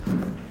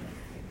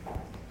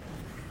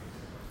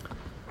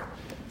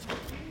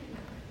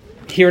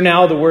Hear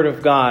now the word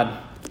of God.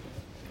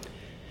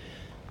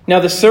 Now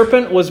the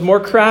serpent was more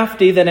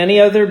crafty than any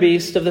other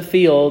beast of the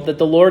field that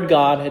the Lord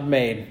God had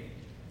made.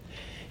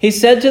 He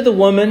said to the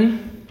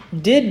woman,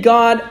 "Did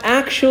God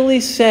actually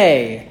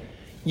say,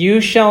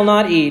 'You shall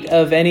not eat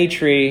of any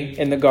tree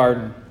in the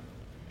garden'?"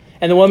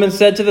 And the woman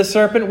said to the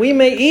serpent, "We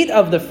may eat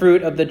of the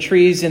fruit of the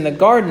trees in the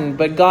garden,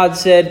 but God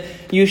said,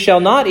 'You shall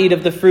not eat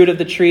of the fruit of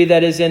the tree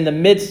that is in the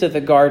midst of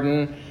the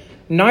garden,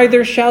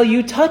 neither shall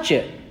you touch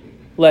it,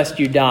 lest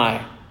you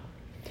die.'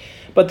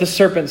 But the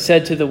serpent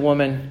said to the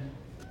woman,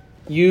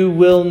 'You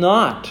will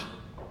not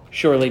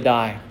surely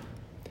die.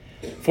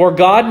 For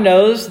God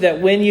knows that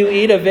when you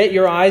eat of it,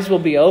 your eyes will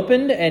be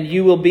opened, and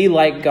you will be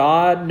like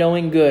God,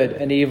 knowing good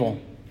and evil.'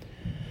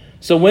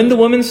 So when the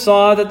woman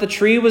saw that the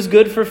tree was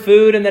good for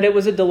food, and that it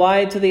was a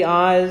delight to the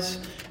eyes,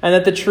 and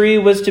that the tree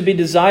was to be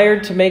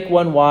desired to make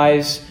one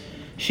wise,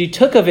 she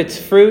took of its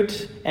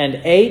fruit and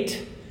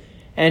ate,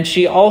 and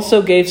she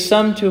also gave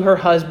some to her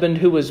husband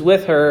who was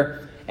with her,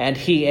 and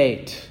he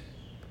ate.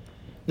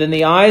 Then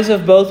the eyes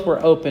of both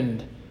were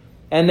opened,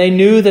 and they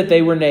knew that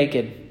they were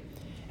naked.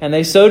 And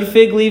they sewed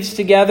fig leaves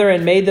together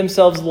and made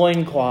themselves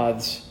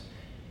loincloths.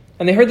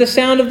 And they heard the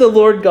sound of the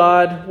Lord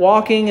God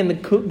walking in the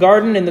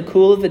garden in the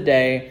cool of the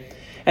day.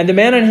 And the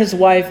man and his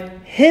wife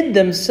hid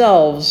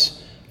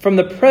themselves from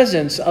the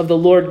presence of the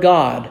Lord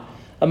God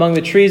among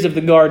the trees of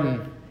the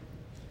garden.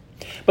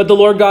 But the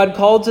Lord God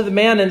called to the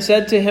man and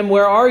said to him,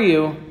 'Where are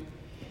you?'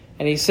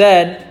 And he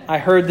said, 'I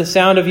heard the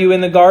sound of you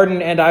in the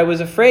garden, and I was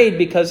afraid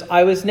because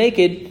I was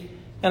naked,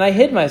 and I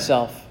hid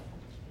myself.'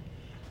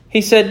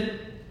 He said,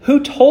 'Who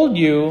told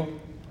you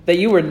that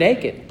you were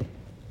naked?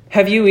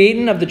 Have you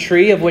eaten of the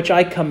tree of which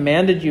I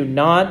commanded you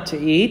not to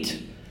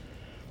eat?'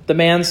 The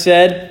man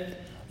said,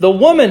 'The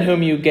woman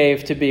whom you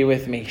gave to be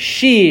with me,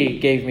 she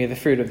gave me the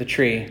fruit of the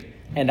tree,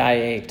 and I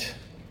ate.'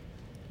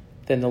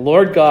 Then the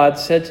Lord God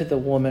said to the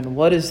woman,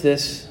 'What is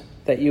this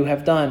that you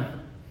have done?'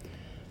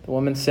 The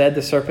woman said,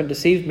 'The serpent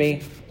deceived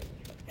me,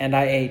 and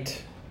I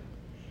ate.'"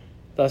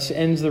 Thus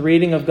ends the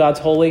reading of God's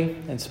holy,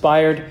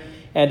 inspired,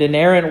 and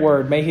inerrant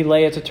word. May he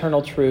lay its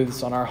eternal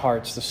truths on our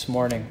hearts this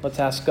morning. Let's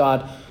ask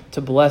God to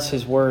bless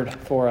his word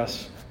for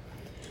us.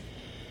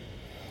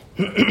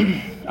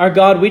 Our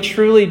God, we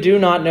truly do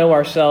not know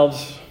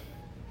ourselves.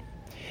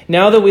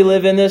 Now that we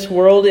live in this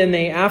world in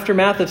the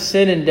aftermath of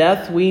sin and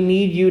death, we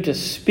need you to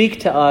speak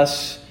to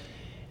us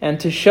and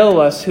to show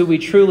us who we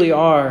truly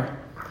are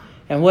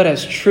and what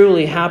has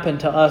truly happened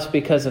to us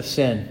because of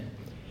sin.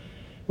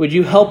 Would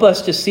you help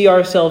us to see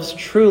ourselves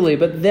truly,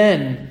 but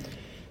then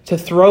to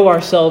throw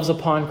ourselves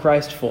upon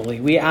Christ fully?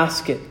 We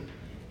ask it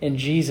in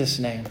Jesus'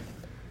 name.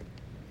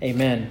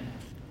 Amen.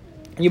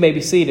 You may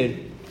be seated.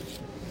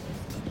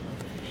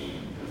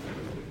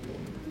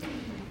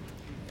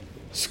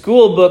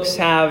 School books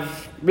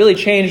have really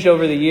changed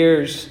over the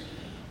years.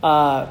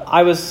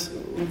 I was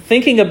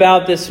thinking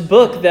about this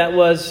book that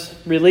was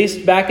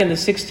released back in the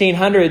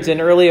 1600s in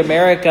early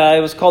America.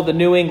 It was called the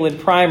New England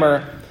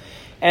Primer,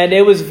 and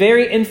it was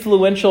very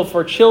influential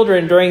for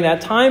children during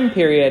that time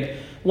period.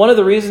 One of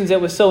the reasons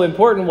it was so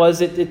important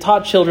was it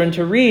taught children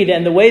to read,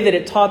 and the way that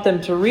it taught them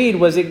to read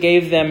was it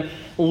gave them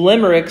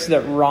limericks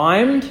that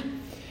rhymed.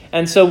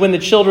 And so when the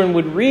children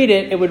would read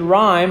it, it would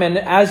rhyme. And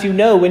as you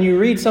know, when you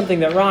read something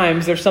that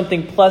rhymes, there's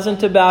something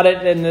pleasant about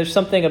it, and there's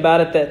something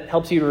about it that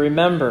helps you to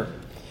remember.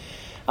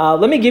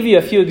 Let me give you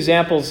a few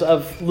examples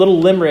of little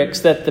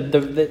limericks that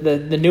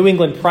the New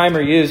England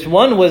Primer used.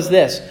 One was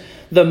this: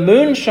 "The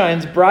moon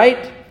shines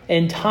bright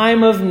in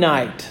time of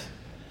night."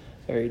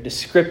 Very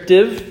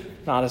descriptive,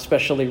 not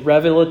especially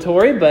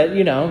revelatory, but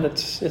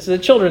it's a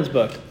children's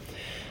book.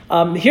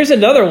 Here's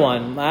another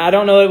one. I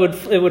don't know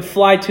it would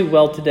fly too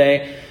well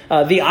today.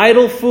 "The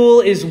idle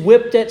fool is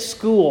whipped at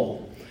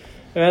school."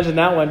 Imagine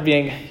that one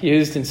being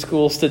used in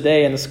schools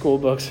today in the school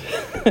books.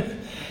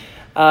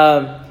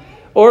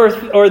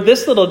 Or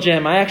this little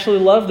gem. I actually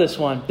love this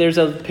one. There's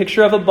a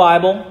picture of a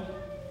Bible,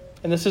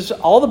 and this is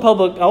all the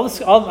public.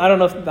 I don't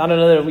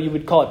know that we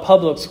would call it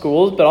public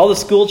schools, but all the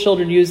school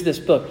children use this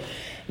book.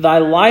 "Thy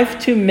life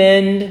to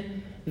mend,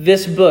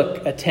 this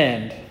book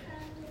attend."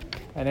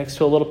 And next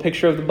to a little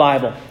picture of the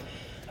Bible.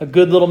 A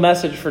good little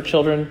message for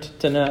children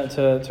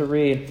to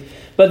read.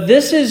 But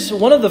this is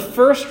one of the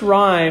first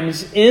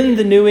rhymes in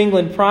the New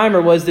England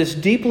Primer, was this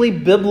deeply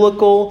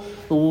biblical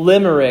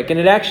limerick. And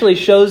it actually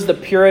shows the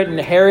Puritan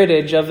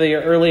heritage of the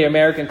early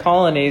American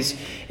colonies.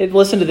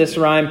 Listen to this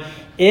rhyme.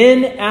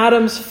 "In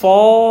Adam's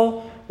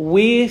fall,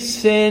 we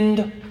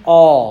sinned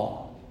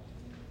all."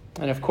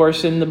 And of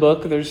course, in the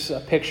book, there's a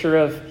picture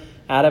of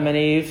Adam and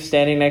Eve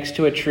standing next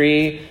to a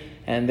tree,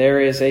 and there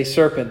is a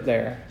serpent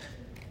there.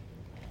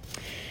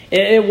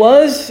 It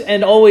was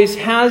and always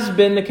has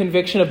been the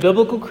conviction of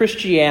biblical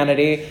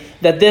Christianity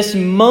that this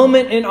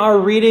moment in our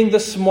reading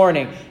this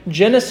morning,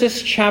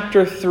 Genesis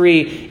chapter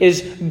 3,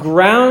 is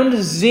ground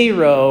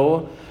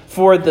zero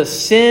for the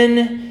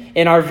sin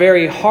in our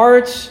very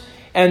hearts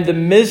and the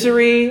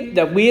misery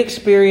that we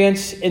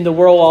experience in the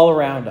world all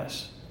around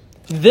us.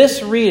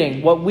 This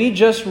reading, what we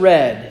just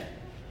read,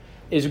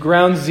 is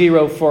ground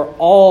zero for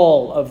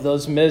all of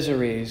those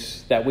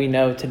miseries that we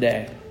know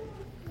today.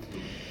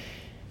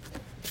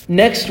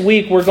 Next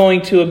week, we're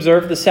going to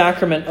observe the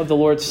sacrament of the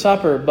Lord's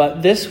Supper,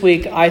 but this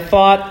week I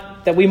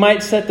thought that we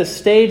might set the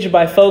stage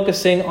by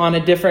focusing on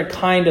a different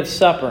kind of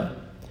supper,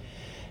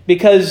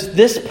 because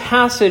this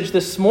passage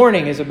this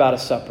morning is about a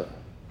supper.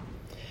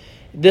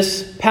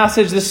 This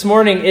passage this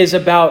morning is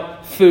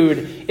about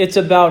food. It's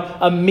about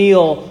a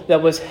meal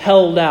that was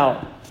held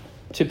out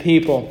to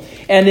people.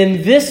 And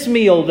in this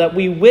meal that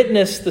we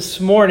witnessed this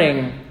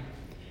morning,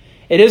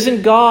 it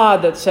isn't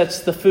God that sets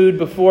the food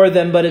before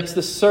them, but it's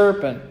the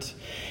serpent.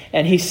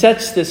 And he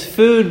sets this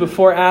food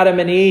before Adam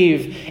and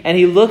Eve, and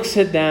he looks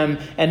at them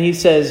and he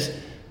says,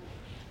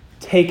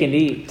 "Take and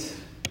eat."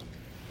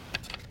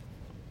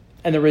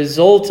 And the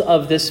result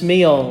of this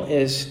meal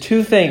is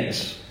two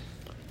things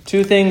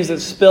that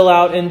spill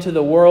out into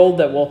the world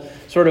that will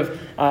sort of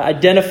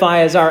identify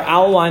as our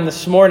outline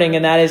this morning,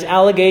 and that is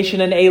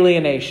allegation and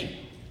alienation.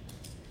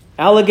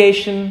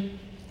 Allegation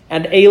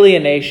and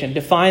alienation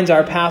defines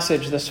our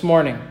passage this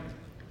morning.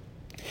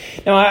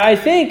 Now, I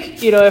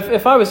think,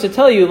 if I was to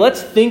tell you,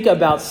 let's think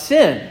about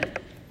sin.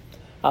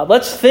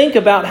 Let's think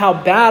about how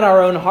bad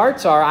our own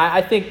hearts are.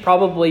 I think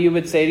probably you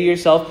would say to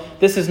yourself,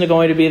 this isn't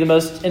going to be the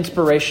most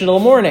inspirational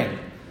morning.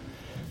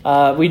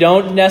 We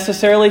don't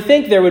necessarily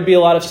think there would be a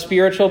lot of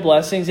spiritual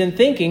blessings in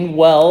thinking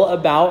well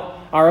about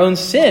our own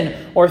sin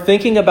or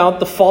thinking about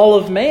the fall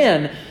of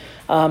man.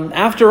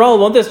 After all,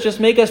 won't this just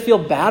make us feel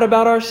bad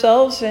about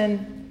ourselves?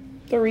 And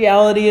the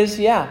reality is,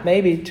 yeah,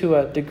 maybe to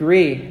a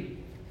degree.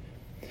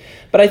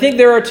 But I think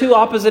there are two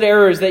opposite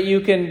errors that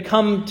you can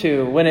come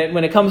to when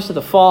it comes to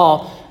the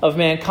fall of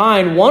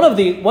mankind. One of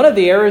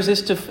the errors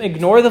is to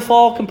ignore the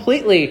fall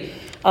completely.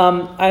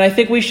 And I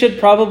think we should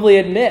probably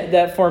admit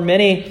that for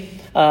many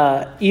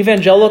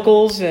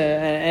evangelicals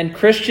and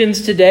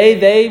Christians today,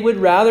 they would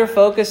rather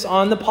focus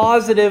on the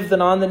positive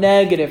than on the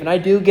negative. And I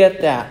do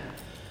get that.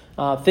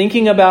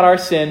 Thinking about our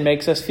sin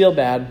makes us feel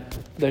bad.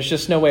 There's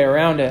just no way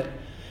around it.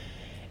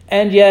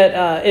 And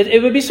yet,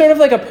 it would be sort of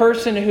like a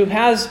person who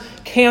has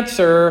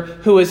cancer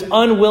who is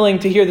unwilling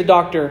to hear the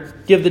doctor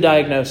give the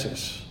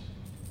diagnosis.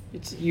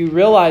 You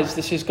realize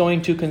this is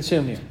going to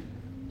consume you.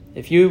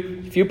 If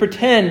you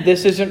pretend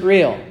this isn't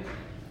real,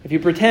 if you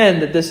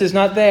pretend that this is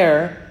not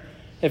there,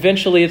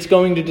 eventually it's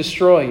going to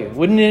destroy you.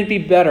 Wouldn't it be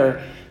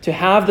better to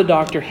have the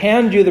doctor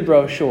hand you the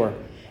brochure,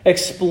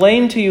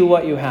 explain to you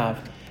what you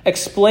have,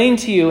 explain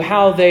to you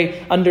how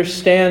they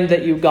understand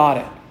that you got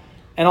it,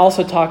 and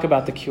also talk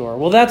about the cure?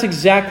 Well, that's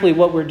exactly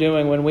what we're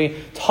doing when we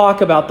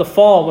talk about the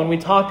fall, when we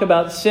talk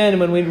about sin,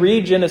 when we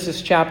read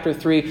Genesis chapter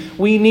 3.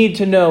 We need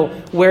to know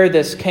where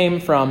this came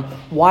from,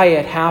 why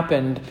it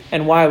happened,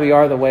 and why we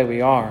are the way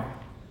we are.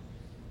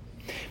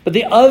 But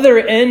the other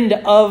end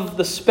of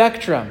the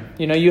spectrum,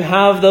 you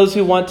have those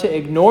who want to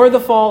ignore the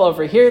fall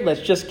over here.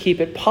 Let's just keep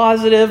it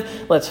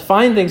positive. Let's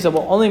find things that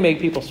will only make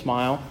people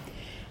smile.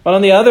 But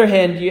on the other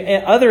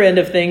end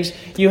of things,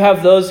 you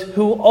have those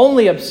who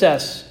only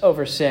obsess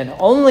over sin,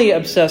 only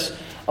obsess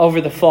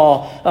over the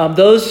fall.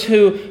 Those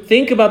who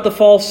think about the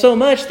fall so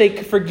much, they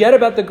forget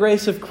about the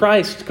grace of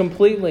Christ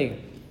completely.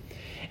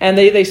 And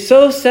they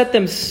so set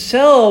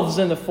themselves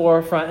in the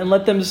forefront and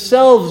let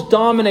themselves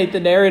dominate the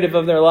narrative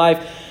of their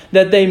life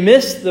that they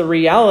miss the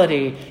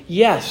reality.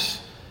 Yes,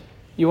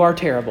 you are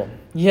terrible.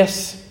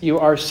 Yes, you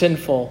are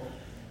sinful.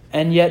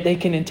 And yet they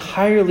can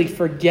entirely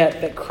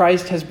forget that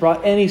Christ has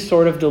brought any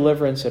sort of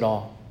deliverance at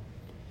all.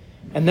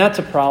 And that's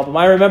a problem.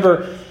 I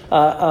remember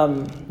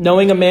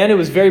knowing a man who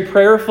was very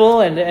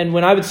prayerful, and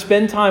when I would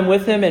spend time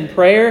with him in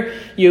prayer,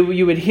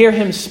 you would hear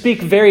him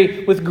speak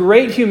with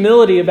great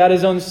humility about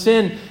his own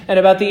sin and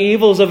about the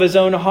evils of his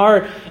own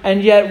heart.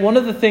 And yet one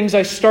of the things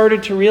I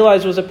started to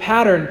realize was a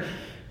pattern.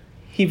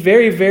 He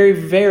very, very,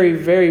 very,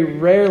 very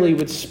rarely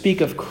would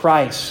speak of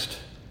Christ.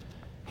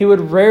 He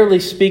would rarely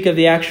speak of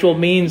the actual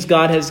means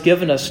God has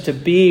given us to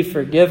be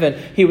forgiven.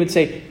 He would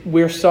say,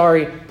 "We're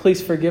sorry,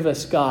 please forgive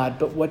us, God."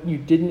 But what you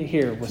didn't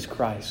hear was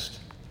Christ.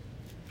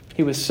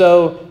 He was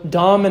so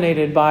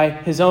dominated by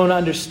his own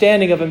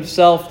understanding of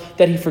himself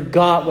that he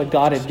forgot what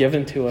God had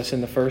given to us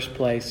in the first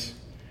place.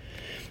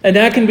 And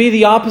that can be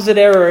the opposite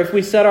error if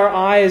we set our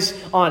eyes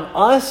on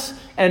us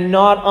and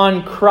not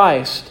on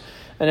Christ.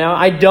 And now,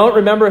 I don't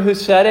remember who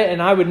said it,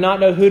 and I would not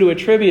know who to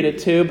attribute it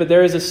to, but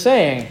there is a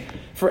saying: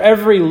 for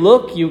every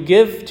look you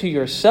give to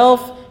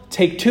yourself,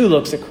 take 2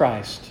 looks at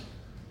Christ.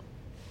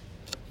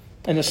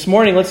 And this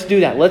morning, let's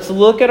do that. Let's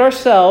look at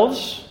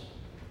ourselves,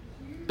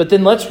 but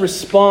then let's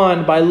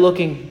respond by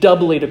looking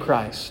doubly to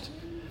Christ.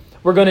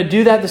 We're going to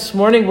do that this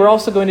morning. We're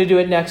also going to do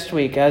it next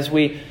week as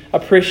we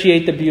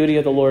appreciate the beauty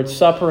of the Lord's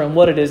Supper and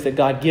what it is that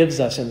God gives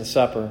us in the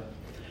supper.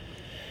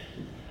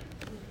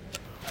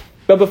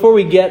 But before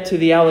we get to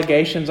the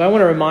allegations, I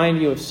want to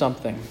remind you of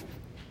something.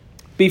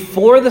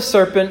 Before the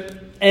serpent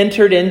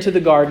entered into the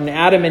garden,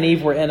 Adam and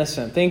Eve were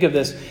innocent. Think of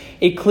this.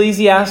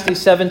 Ecclesiastes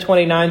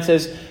 7:29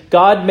 says,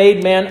 "God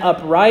made man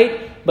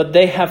upright, but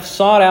they have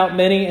sought out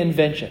many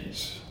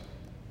inventions."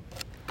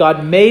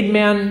 God made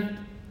man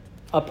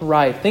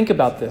upright. Think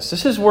about this.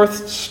 This is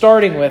worth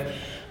starting with.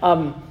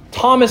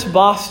 Thomas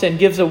Boston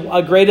gives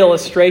a great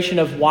illustration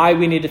of why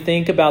we need to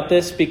think about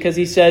this, because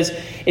he says,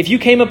 if you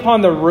came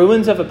upon the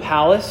ruins of a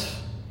palace,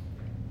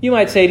 you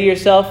might say to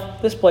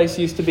yourself, this place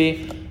used to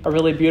be a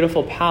really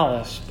beautiful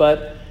palace.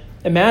 But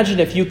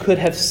imagine if you could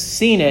have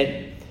seen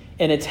it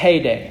in its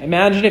heyday.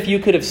 Imagine if you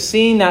could have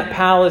seen that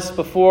palace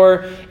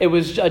before it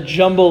was a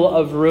jumble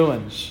of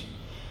ruins.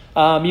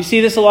 You see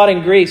this a lot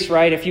in Greece,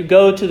 right? If you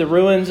go to the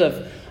ruins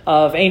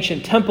of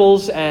ancient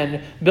temples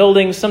and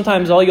buildings,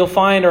 sometimes all you'll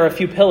find are a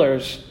few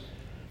pillars.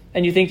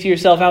 And you think to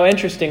yourself, how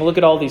interesting, look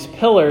at all these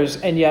pillars,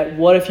 and yet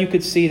what if you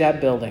could see that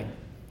building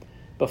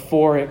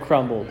before it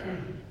crumbled,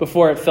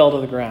 before it fell to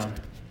the ground?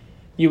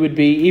 You would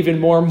be even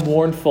more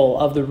mournful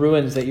of the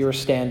ruins that you were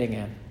standing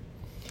in.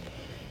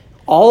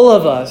 All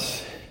of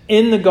us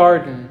in the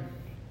garden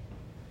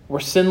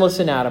were sinless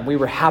in Adam. We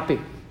were happy.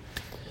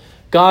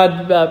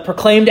 God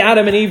proclaimed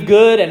Adam and Eve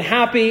good and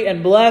happy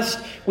and blessed.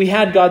 We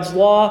had God's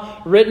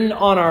law written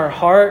on our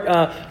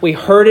heart. We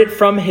heard it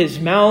from his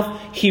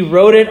mouth. He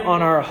wrote it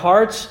on our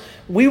hearts.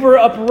 We were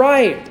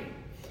upright.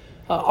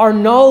 Our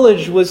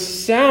knowledge was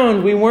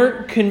sound. We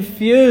weren't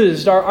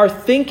confused. Our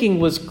thinking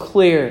was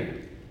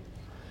clear.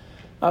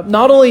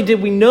 Not only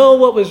did we know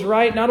what was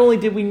right, not only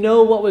did we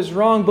know what was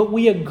wrong, but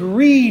we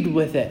agreed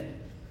with it.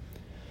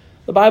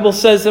 The Bible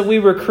says that we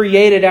were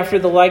created after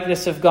the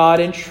likeness of God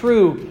in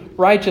true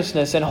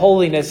righteousness and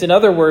holiness. In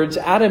other words,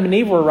 Adam and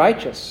Eve were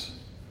righteous.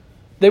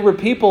 They were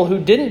people who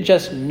didn't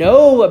just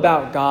know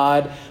about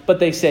God, but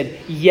they said,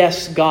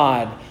 yes,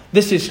 God,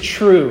 this is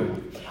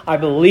true. I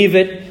believe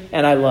it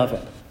and I love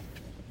it.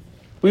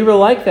 We were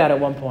like that at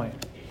one point.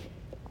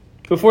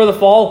 Before the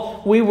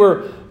fall, we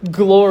were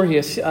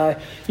glorious.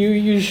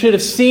 You should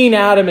have seen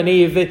Adam and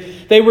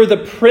Eve. They were the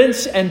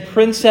prince and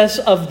princess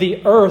of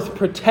the earth,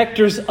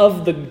 protectors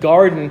of the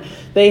garden.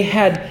 They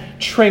had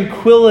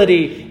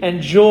tranquility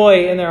and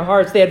joy in their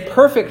hearts. They had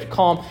perfect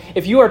calm.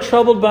 If you are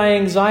troubled by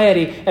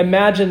anxiety,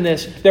 imagine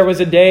this. There was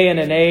a day and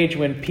an age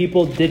when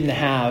people didn't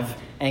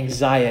have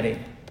anxiety.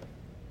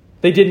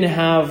 They didn't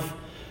have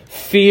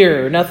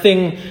fear.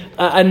 Nothing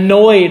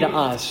annoyed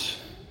us.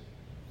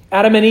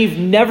 Adam and Eve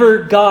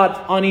never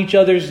got on each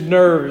other's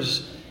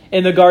nerves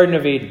in the Garden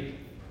of Eden.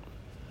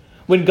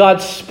 When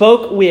God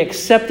spoke, we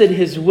accepted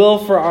his will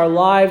for our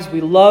lives.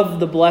 We loved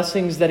the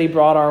blessings that he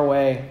brought our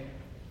way.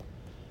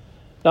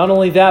 Not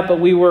only that, but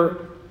we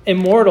were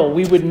immortal.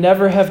 We would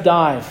never have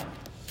died.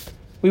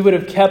 We would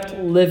have kept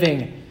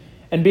living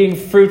and being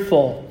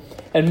fruitful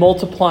and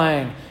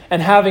multiplying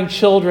and having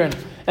children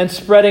and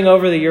spreading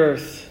over the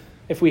earth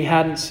if we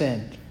hadn't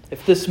sinned,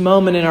 if this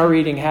moment in our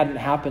reading hadn't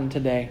happened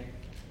today.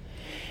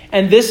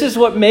 And this is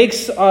what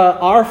makes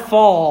our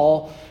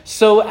fall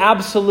so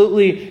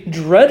absolutely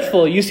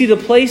dreadful. You see, the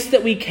place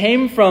that we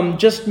came from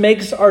just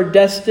makes our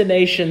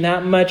destination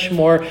that much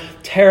more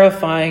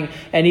terrifying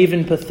and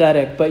even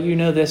pathetic. But you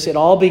know this, it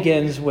all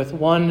begins with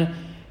one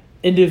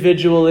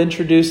individual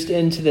introduced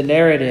into the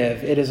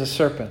narrative. It is a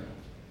serpent.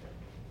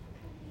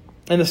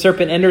 And the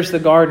serpent enters the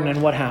garden,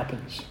 and what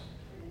happens?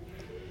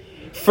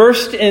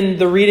 First, in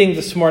the reading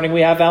this morning,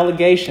 we have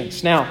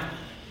allegations. Now,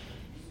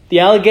 the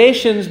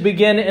allegations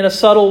begin in a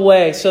subtle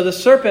way. So the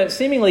serpent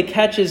seemingly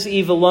catches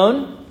Eve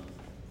alone,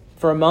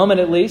 for a moment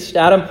at least.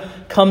 Adam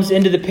comes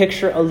into the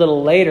picture a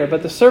little later.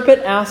 But the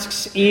serpent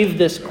asks Eve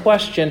this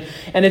question,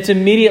 and it's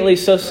immediately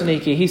so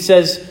sneaky. He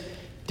says,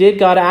 did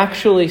God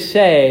actually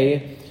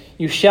say,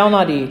 you shall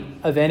not eat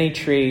of any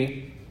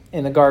tree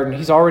in the garden?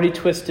 He's already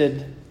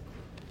twisted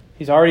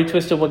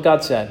what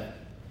God said.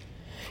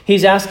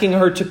 He's asking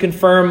her to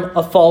confirm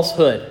a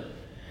falsehood.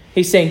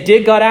 He's saying,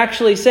 did God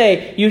actually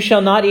say, you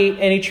shall not eat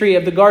any tree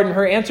of the garden?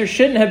 Her answer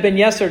shouldn't have been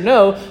yes or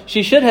no.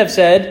 She should have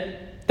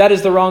said, that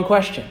is the wrong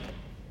question.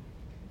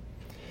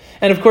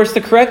 And of course, the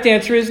correct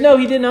answer is no,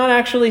 he did not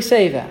actually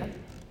say that.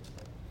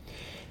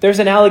 There's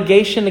an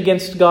allegation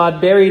against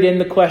God buried in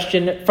the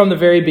question from the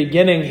very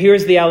beginning.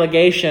 Here's the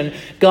allegation.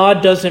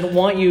 God doesn't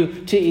want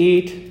you to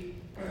eat.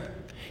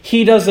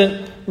 He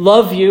doesn't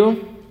love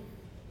you.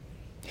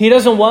 He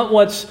doesn't want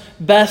what's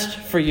best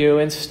for you.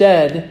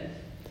 Instead,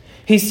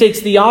 he states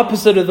the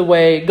opposite of the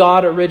way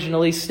God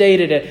originally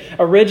stated it.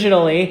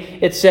 Originally,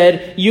 it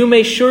said, you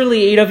may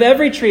surely eat of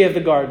every tree of the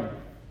garden,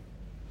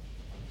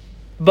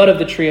 but of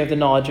the tree of the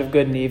knowledge of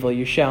good and evil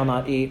you shall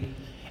not eat.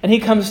 And he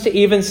comes to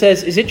Eve and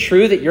says, is it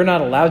true that you're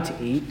not allowed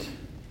to eat?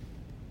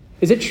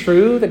 Is it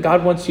true that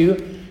God wants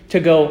you to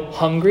go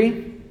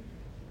hungry?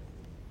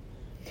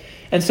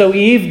 And so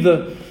Eve,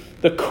 the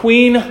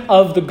queen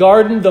of the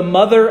garden, the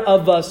mother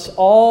of us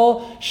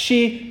all,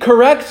 she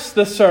corrects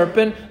the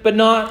serpent, but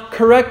not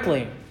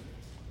correctly.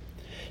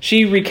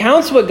 She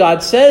recounts what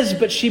God says,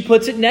 but she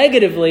puts it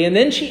negatively. And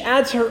then she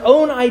adds her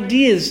own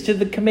ideas to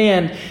the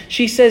command.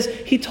 She says,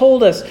 he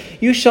told us,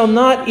 you shall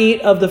not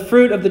eat of the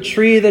fruit of the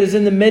tree that is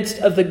in the midst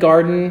of the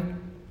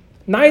garden,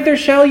 neither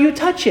shall you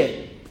touch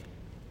it,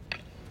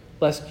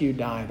 lest you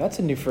die. That's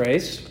a new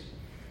phrase.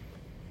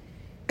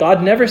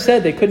 God never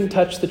said they couldn't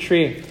touch the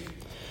tree.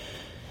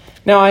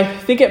 Now, I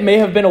think it may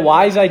have been a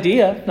wise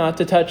idea not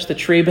to touch the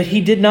tree, but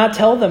he did not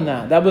tell them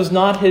that. That was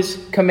not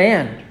his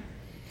command.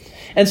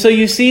 And so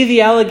you see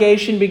the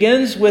allegation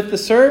begins with the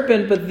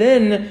serpent, but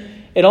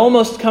then it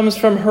almost comes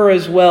from her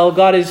as well.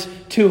 God is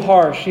too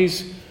harsh.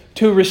 He's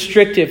too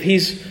restrictive.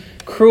 He's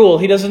cruel.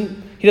 He doesn't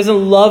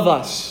love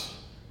us.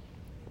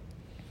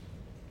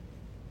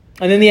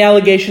 And then the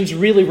allegations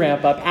really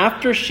ramp up.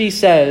 After she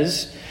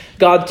says,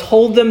 God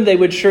told them they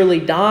would surely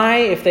die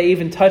if they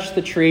even touched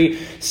the tree,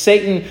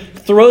 Satan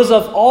throws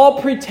off all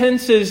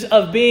pretenses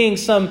of being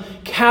some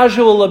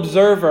casual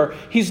observer.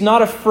 He's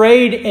not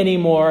afraid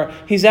anymore.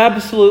 He's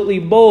absolutely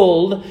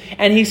bold.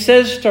 And he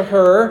says to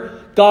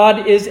her,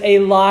 God is a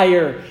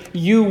liar.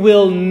 You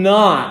will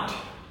not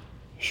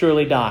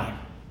surely die.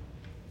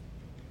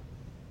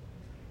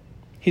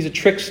 He's a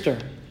trickster.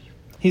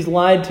 He's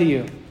lied to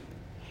you.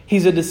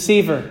 He's a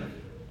deceiver.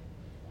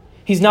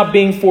 He's not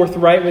being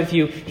forthright with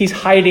you. He's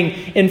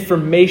hiding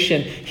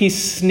information.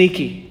 He's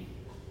sneaky.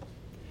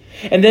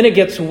 And then it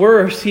gets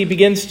worse. He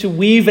begins to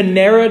weave a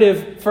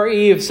narrative for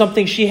Eve,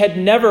 something she had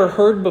never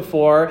heard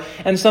before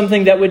and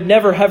something that would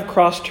never have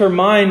crossed her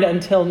mind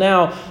until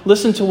now.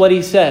 Listen to what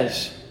he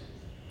says.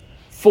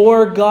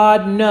 For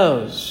God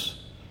knows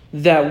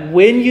that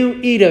when you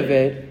eat of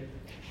it,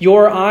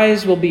 your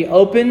eyes will be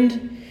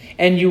opened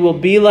and you will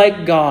be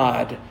like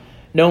God,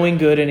 knowing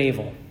good and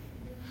evil.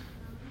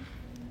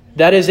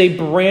 That is a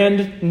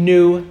brand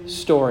new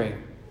story.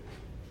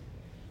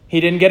 He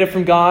didn't get it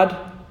from God.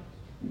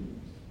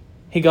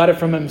 He got it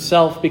from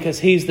himself because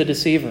he's the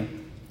deceiver.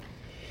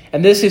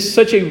 And this is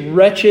such a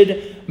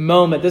wretched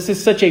moment. This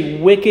is such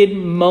a wicked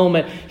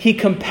moment. He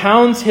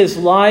compounds his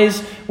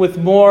lies with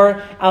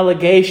more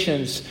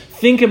allegations.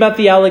 Think about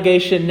the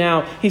allegation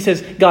now. He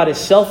says, God is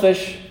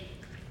selfish.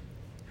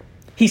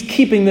 He's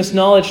keeping this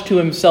knowledge to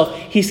himself.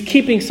 He's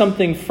keeping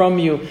something from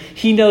you.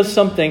 He knows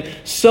something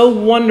so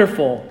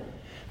wonderful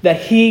that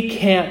he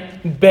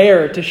can't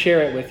bear to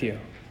share it with you.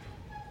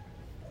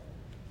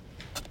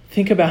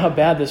 Think about how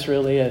bad this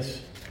really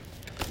is.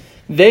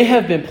 They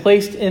have been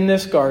placed in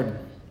this garden.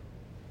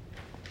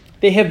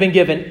 They have been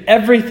given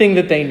everything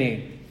that they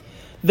need.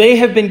 They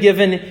have been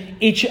given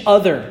each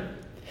other.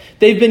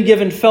 They've been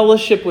given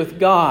fellowship with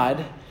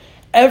God.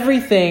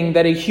 Everything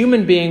that a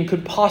human being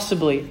could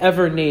possibly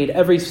ever need.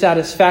 Every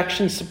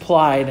satisfaction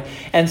supplied.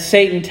 And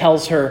Satan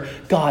tells her,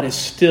 God is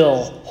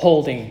still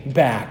holding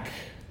back.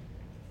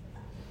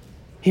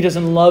 He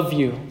doesn't love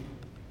you.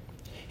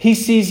 He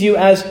sees you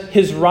as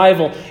his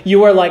rival.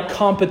 You are like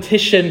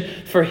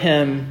competition for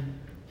him.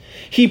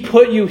 He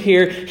put you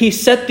here. He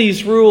set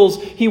these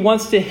rules. He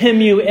wants to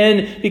hem you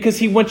in because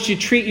he wants to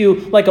treat you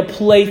like a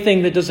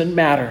plaything that doesn't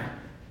matter.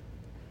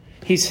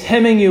 He's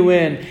hemming you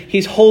in.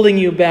 He's holding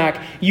you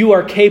back. You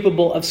are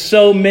capable of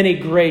so many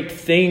great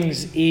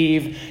things,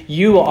 Eve.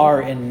 You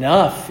are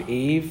enough,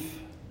 Eve.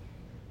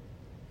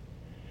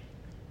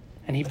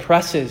 And he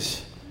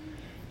presses.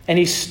 And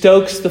he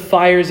stokes the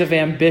fires of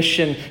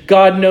ambition.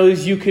 God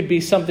knows you could be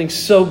something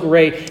so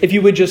great if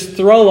you would just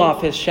throw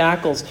off his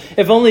shackles.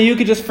 If only you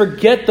could just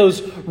forget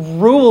those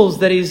rules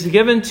that he's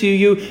given to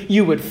you,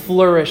 you would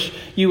flourish.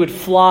 You would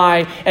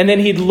fly. And then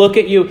he'd look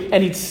at you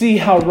and he'd see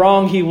how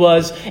wrong he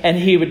was and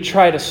he would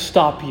try to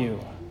stop you.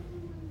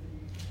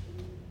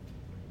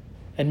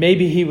 And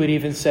maybe he would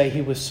even say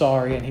he was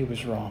sorry and he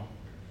was wrong.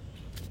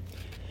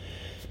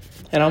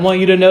 And I want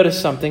you to notice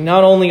something.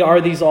 Not only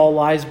are these all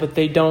lies, but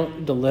they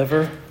don't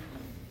deliver.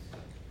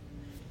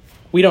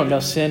 We don't know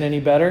sin any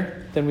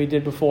better than we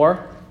did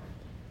before.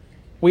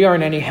 We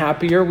aren't any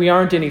happier. We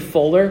aren't any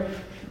fuller.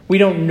 We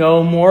don't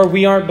know more.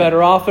 We aren't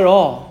better off at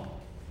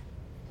all.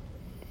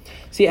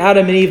 See,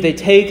 Adam and Eve, they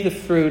take the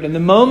fruit, and the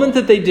moment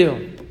that they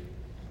do,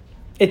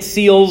 it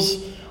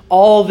seals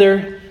all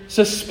their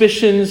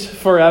suspicions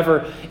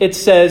forever. It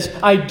says,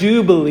 I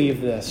do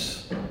believe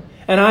this,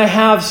 and I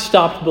have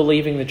stopped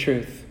believing the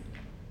truth.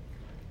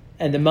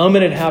 And the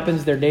moment it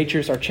happens, their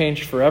natures are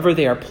changed forever.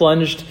 They are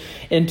plunged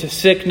into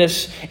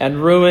sickness and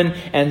ruin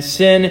and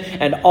sin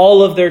and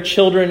all of their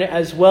children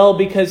as well,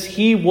 because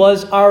he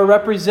was our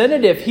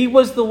representative. He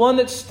was the one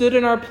that stood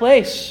in our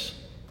place.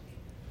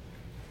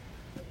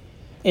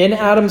 In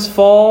Adam's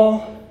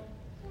fall,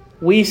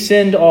 we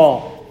sinned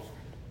all.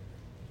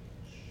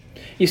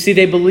 You see,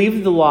 they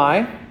believed the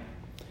lie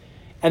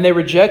and they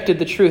rejected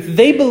the truth.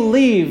 They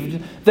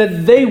believed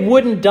that they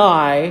wouldn't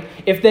die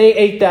if they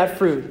ate that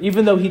fruit,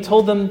 even though he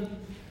told them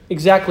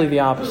exactly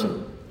the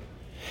opposite.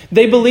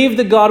 They believed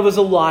that God was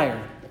a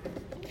liar.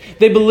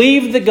 They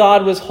believed that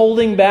God was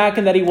holding back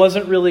and that he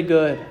wasn't really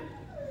good.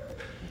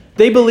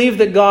 They believed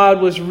that God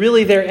was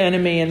really their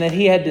enemy and that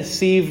he had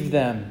deceived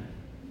them.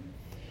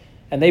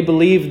 And they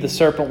believed the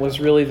serpent was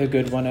really the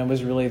good one and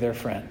was really their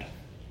friend.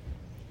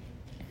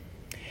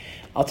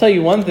 I'll tell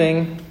you one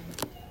thing.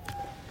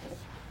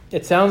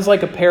 It sounds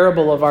like a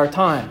parable of our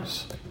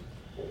times.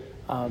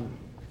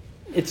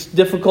 It's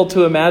difficult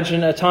to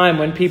imagine a time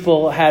when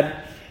people had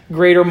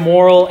greater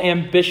moral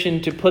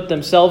ambition to put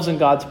themselves in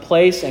God's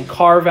place and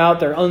carve out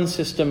their own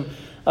system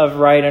of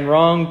right and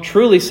wrong,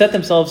 truly set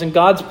themselves in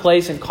God's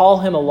place and call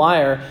him a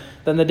liar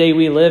than the day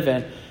we live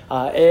in.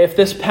 If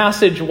this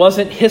passage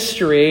wasn't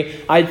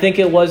history, I'd think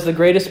it was the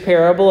greatest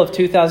parable of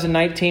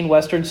 2019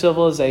 Western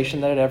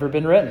civilization that had ever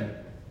been written.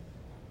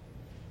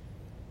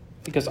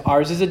 because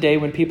ours is a day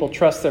when people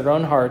trust their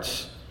own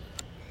hearts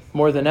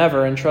more than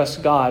ever and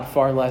trust God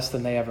far less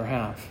than they ever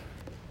have.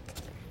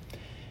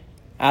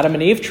 Adam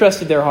and Eve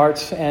trusted their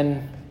hearts,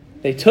 and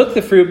they took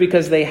the fruit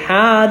because they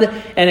had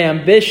an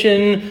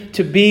ambition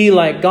to be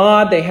like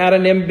God. They had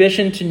an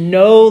ambition to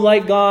know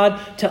like God,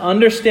 to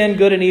understand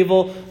good and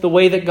evil the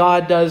way that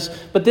God does.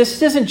 But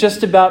this isn't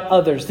just about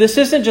others. This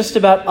isn't just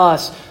about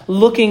us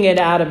looking at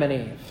Adam and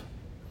Eve.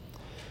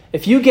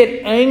 If you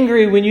get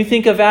angry when you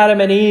think of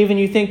Adam and Eve and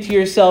you think to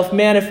yourself,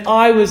 man, if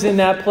I was in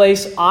that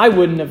place, I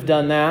wouldn't have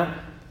done that,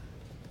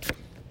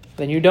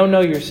 then you don't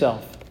know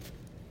yourself.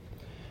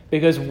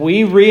 Because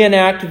we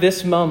reenact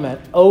this moment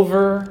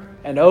over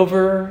and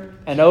over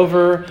and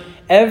over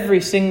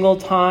every single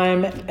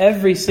time,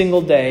 every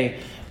single day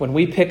when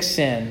we pick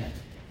sin,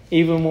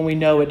 even when we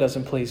know it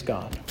doesn't please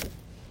God.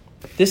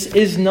 This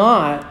is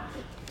not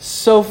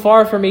so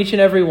far from each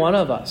and every one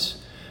of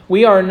us.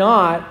 We are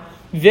not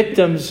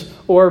victims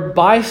or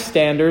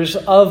bystanders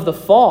of the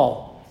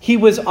fall. He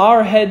was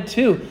our head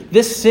too.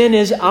 This sin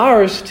is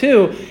ours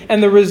too.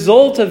 And the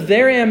result of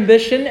their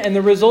ambition and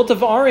the result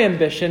of our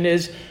ambition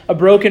is a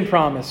broken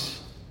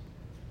promise.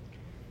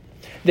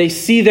 They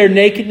see their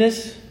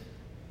nakedness,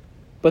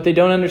 but they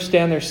don't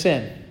understand their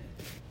sin.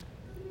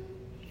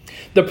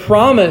 The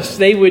promise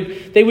they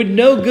would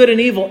know good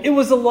and evil, it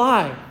was a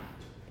lie.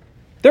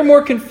 They're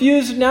more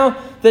confused now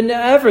than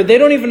ever. They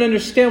don't even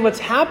understand what's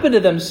happened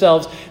to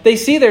themselves. They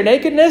see their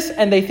nakedness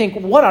and they think,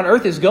 what on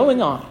earth is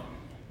going on?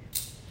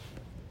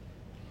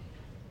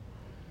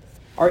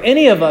 Are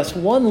any of us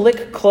one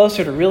lick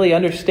closer to really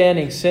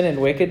understanding sin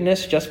and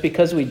wickedness just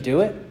because we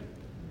do it?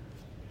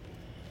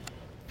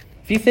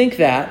 If you think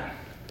that,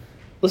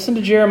 listen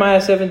to Jeremiah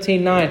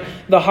 17:9.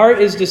 The heart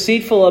is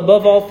deceitful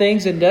above all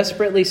things and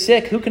desperately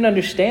sick. Who can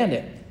understand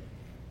it?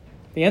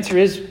 The answer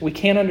is we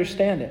can't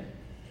understand it.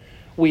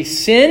 We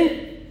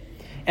sin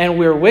and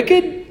we're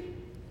wicked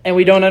and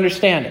we don't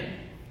understand it.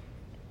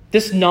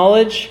 This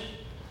knowledge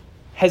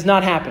has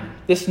not happened.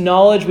 This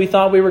knowledge we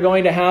thought we were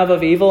going to have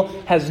of evil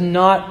has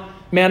not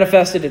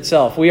manifested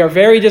itself. We are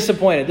very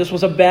disappointed. This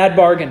was a bad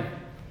bargain.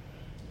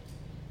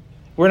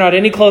 We're not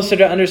any closer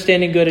to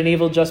understanding good and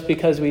evil just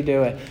because we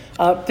do it.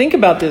 Think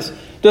about this.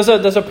 Does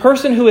a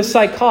person who is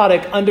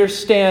psychotic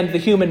understand the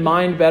human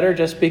mind better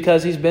just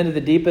because he's been to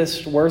the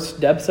deepest, worst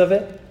depths of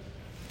it?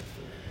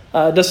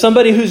 Does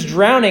somebody who's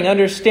drowning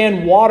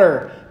understand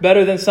water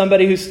better than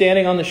somebody who's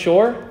standing on the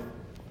shore?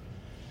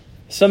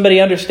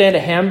 Somebody understand a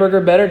hamburger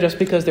better just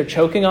because they're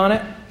choking on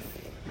it?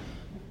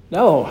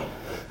 No.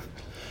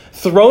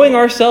 Throwing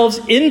ourselves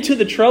into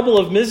the trouble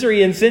of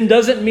misery and sin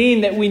doesn't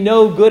mean that we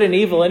know good and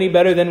evil any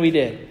better than we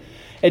did.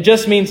 It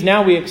just means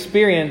now we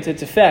experience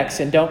its effects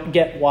and don't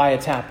get why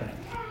it's happening.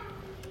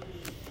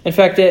 In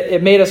fact,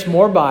 it made us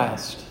more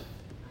biased.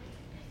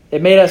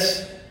 It made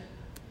us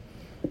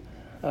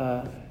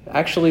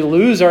actually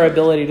lose our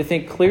ability to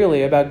think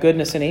clearly about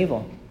goodness and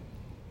evil.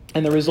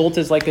 And the result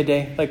is like a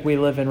day like we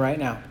live in right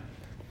now.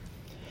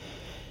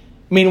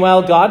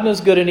 Meanwhile, God knows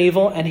good and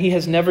evil, and He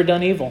has never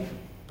done evil.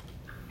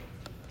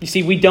 You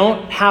see, we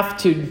don't have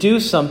to do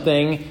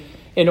something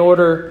in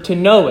order to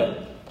know it.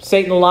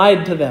 Satan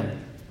lied to them.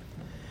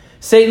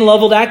 Satan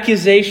leveled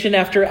accusation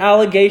after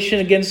allegation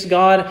against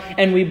God,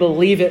 and we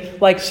believe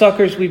it. Like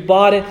suckers, we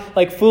bought it.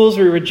 Like fools,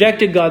 we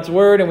rejected God's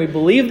word, and we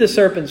believed the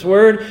serpent's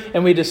word,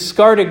 and we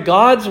discarded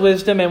God's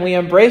wisdom, and we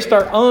embraced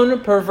our own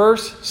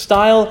perverse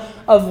style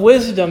of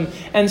wisdom.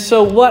 And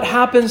so what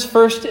happens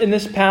first in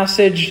this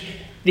passage?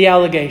 The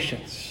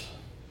allegations.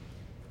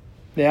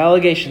 The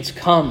allegations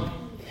come.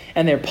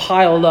 And they're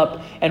piled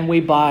up, and we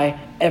buy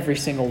every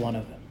single one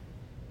of them.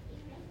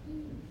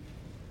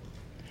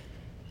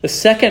 The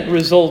second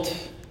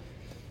result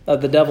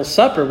of the devil's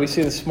supper we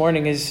see this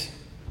morning is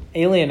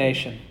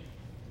alienation.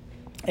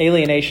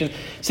 Alienation.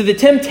 So the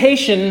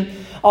temptation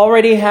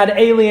already had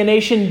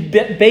alienation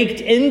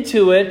baked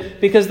into it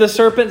because the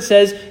serpent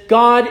says,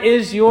 God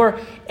is your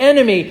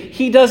enemy.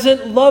 He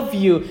doesn't love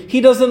you.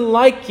 He doesn't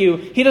like you.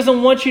 He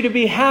doesn't want you to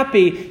be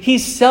happy.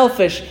 He's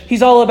selfish.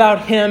 He's all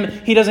about him.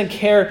 He doesn't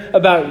care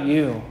about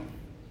you.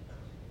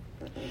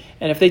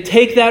 And if they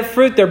take that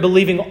fruit, they're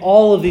believing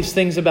all of these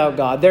things about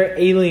God. They're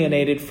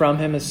alienated from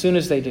him as soon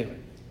as they do.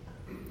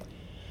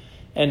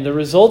 And the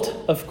result,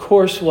 of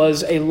course,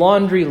 was a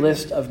laundry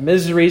list of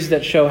miseries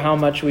that show how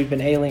much we've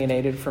been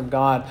alienated from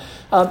God.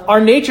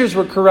 Our natures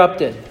were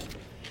corrupted.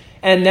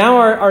 And now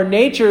our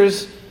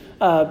natures...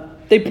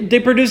 They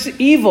produce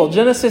evil.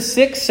 Genesis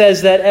 6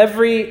 says that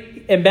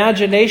every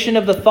imagination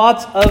of the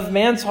thoughts of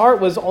man's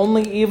heart was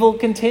only evil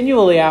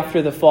continually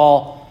after the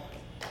fall.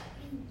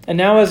 And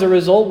now as a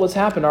result, what's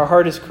happened? Our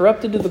heart is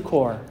corrupted to the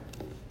core.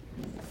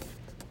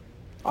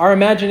 Our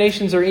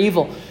imaginations are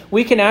evil.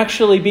 We can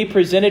actually be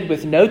presented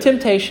with no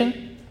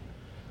temptation.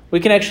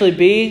 We can actually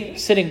be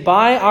sitting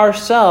by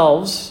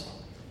ourselves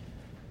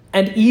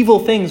and evil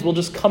things will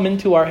just come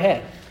into our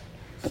head.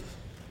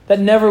 That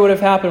never would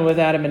have happened with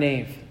Adam and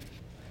Eve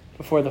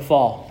before the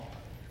fall.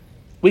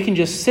 We can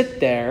just sit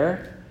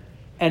there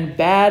and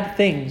bad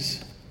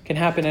things can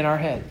happen in our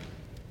head.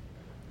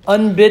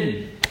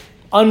 Unbidden,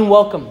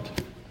 unwelcomed.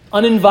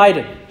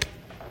 uninvited.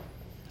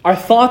 Our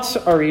thoughts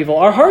are evil.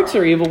 Our hearts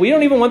are evil. We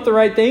don't even want the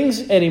right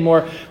things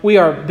anymore. We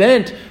are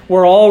bent.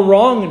 We're all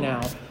wrong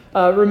now.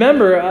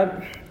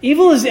 Remember,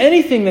 evil is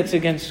anything that's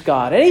against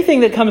God.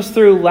 Anything that comes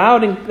through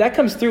loud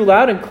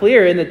and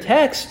clear in the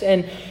text.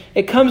 And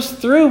it comes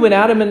through when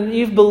Adam and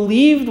Eve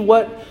believed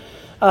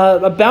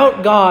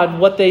about God,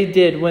 what they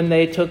did when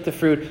they took the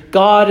fruit.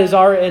 God is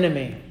our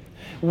enemy.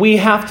 We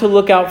have to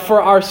look out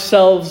for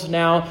ourselves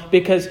now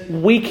because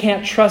we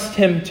can't trust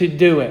Him to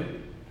do it.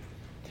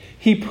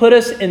 He put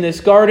us in this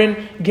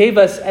garden, gave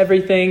us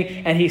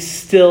everything, and He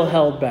still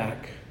held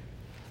back.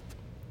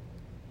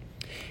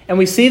 And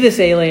we see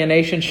this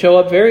alienation show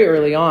up very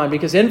early on,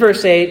 because in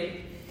verse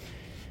 8,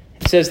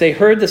 it says, they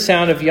heard the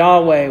sound of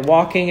Yahweh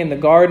walking in the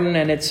garden,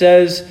 and it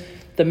says,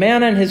 the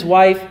man and his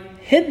wife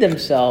hid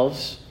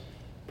themselves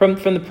from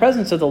the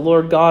presence of the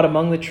Lord God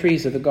among the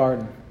trees of the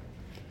garden.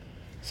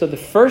 So the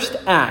first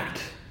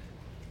act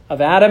of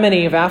Adam and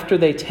Eve after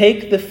they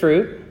take the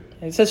fruit,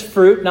 and it says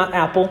fruit, not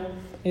apple.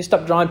 You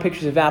stop drawing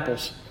pictures of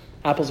apples.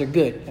 Apples are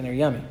good and they're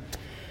yummy.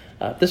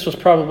 This was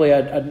probably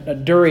a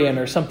durian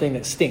or something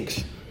that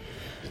stinks.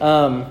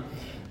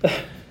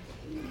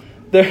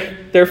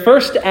 Their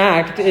first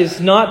act is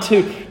not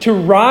to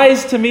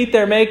rise to meet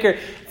their Maker.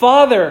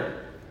 Father,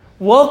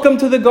 welcome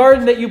to the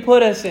garden that you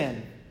put us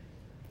in.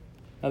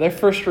 Now their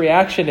first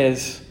reaction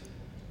is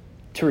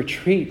to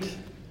retreat.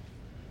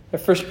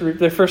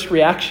 Their first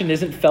reaction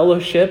isn't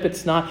fellowship.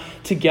 It's not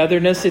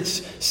togetherness.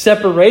 It's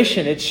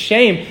separation. It's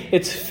shame.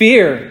 It's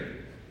fear.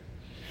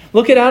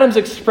 Look at Adam's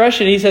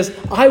expression. He says,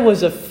 I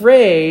was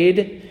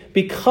afraid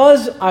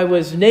because I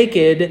was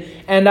naked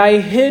and I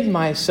hid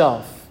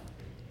myself.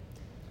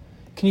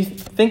 Can you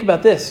think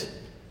about this?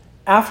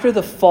 After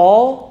the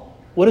fall,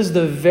 what is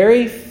the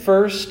very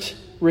first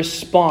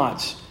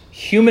response,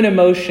 human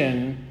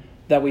emotion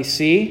that we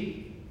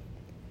see?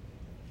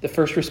 The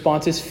first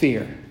response is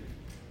fear.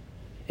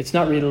 It's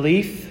not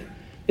relief.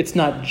 It's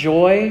not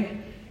joy.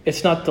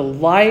 It's not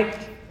delight.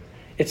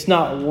 It's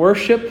not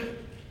worship.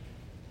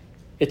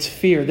 It's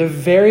fear. The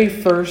very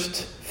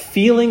first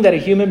feeling that a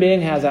human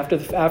being has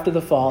after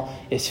the fall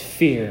is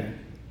fear.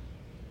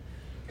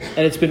 And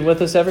it's been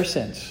with us ever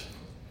since.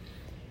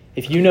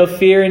 If you know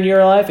fear in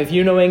your life, if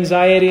you know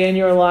anxiety in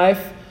your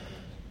life,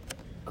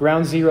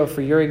 ground zero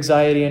for your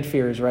anxiety and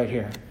fear is right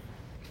here.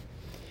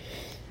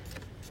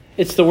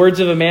 It's the words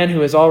of a man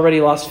who has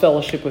already lost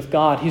fellowship with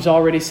God. He's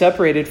already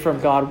separated from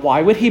God.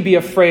 Why would he be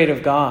afraid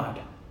of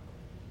God?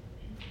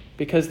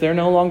 Because they're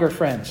no longer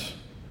friends.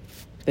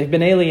 They've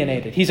been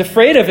alienated. He's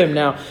afraid of Him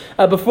now.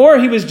 Before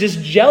he was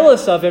just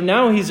jealous of Him.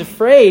 Now he's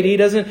afraid. He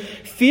doesn't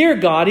fear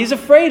God. He's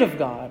afraid of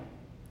God.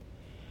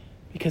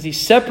 Because he's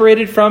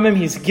separated from Him.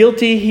 He's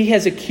guilty. He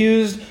has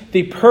accused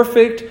the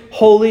perfect,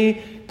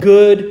 holy,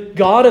 good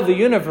God of the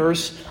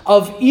universe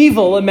of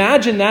evil.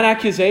 Imagine that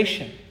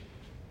accusation.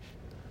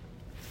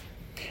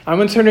 I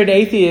once heard an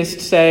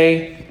atheist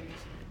say,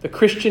 the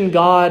Christian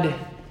God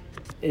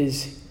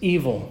is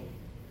evil.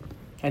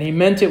 And he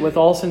meant it with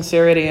all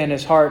sincerity in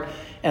his heart.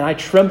 And I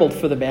trembled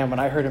for the man when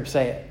I heard him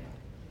say it.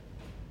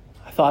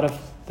 I thought of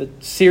the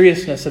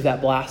seriousness of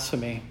that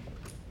blasphemy.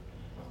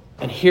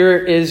 And here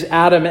is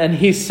Adam, and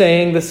he's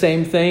saying the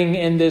same thing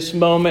in this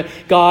moment.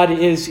 God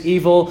is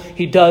evil.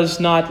 He does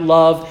not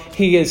love.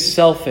 He is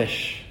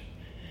selfish.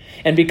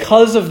 And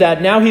because of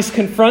that, now he's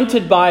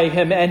confronted by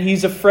Him, and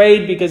he's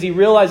afraid because he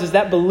realizes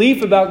that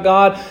belief about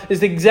God is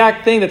the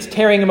exact thing that's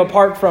tearing him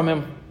apart from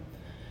Him.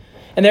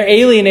 And they're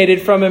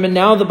alienated from Him, and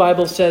now the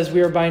Bible says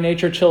we are by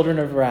nature children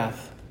of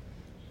wrath.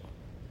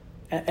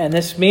 And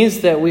this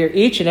means that we are,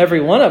 each and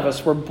every one of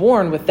us, were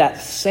born with that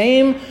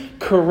same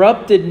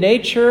corrupted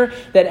nature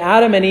that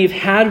Adam and Eve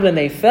had when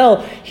they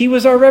fell. He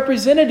was our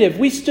representative.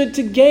 We stood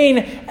to gain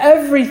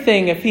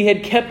everything if He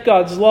had kept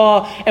God's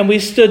law, and we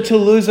stood to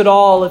lose it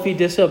all if He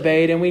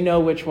disobeyed, and we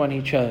know which one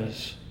He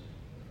chose.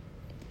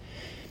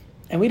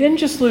 And we didn't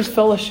just lose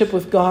fellowship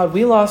with God,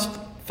 we lost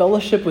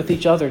fellowship with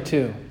each other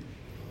too.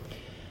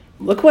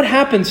 Look what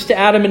happens to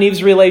Adam and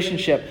Eve's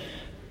relationship.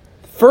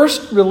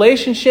 First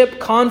relationship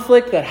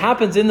conflict that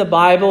happens in the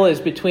Bible is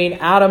between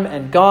Adam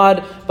and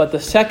God, but the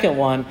second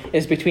one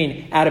is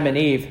between Adam and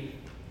Eve.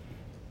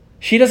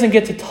 She doesn't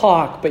get to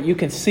talk, but you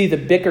can see the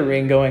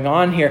bickering going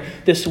on here.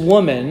 This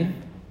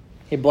woman,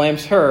 he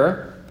blames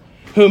her,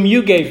 whom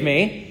you gave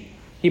me.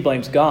 He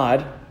blames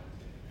God.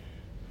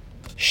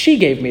 She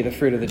gave me the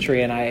fruit of the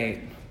tree and I ate.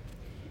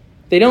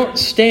 They don't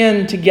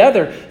stand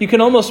together. You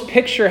can almost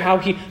picture how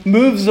he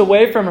moves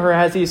away from her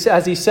as he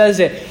says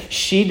it.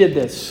 She did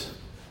this.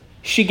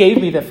 She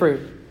gave me the fruit.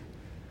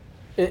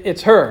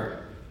 It's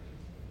her.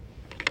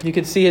 You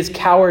could see his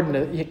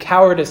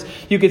cowardice.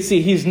 You could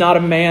see he's not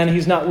a man.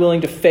 He's not willing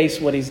to face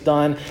what he's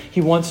done.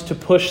 He wants to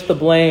push the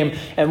blame.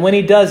 And when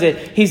he does it,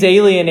 he's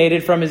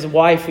alienated from his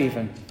wife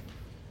even.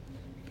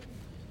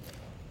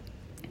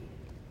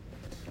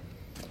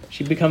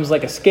 She becomes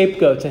like a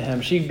scapegoat to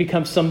him. She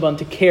becomes someone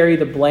to carry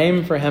the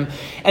blame for him.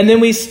 And then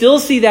we still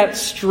see that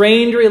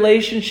strained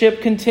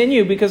relationship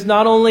continue, because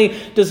not only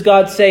does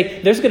God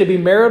say there's going to be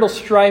marital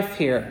strife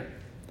here,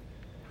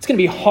 it's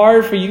going to be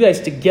hard for you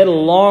guys to get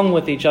along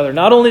with each other.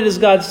 Not only does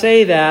God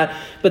say that,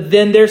 but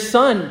then their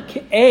son,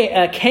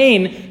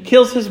 Cain,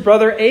 kills his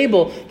brother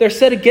Abel. They're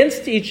set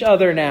against each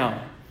other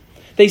now.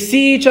 They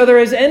see each other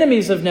as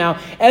enemies of now.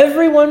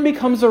 Everyone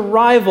becomes a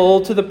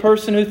rival to the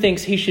person who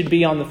thinks he should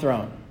be on the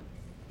throne.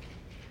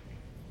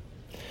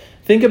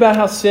 Think about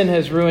how sin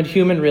has ruined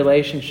human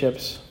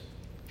relationships.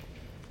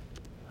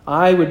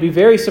 I would be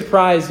very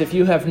surprised if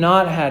you have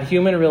not had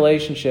human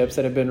relationships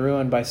that have been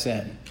ruined by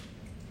sin.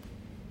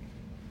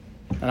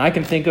 And I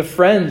can think of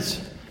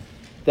friends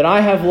that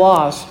I have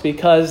lost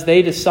because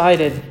they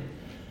decided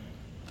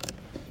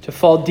to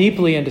fall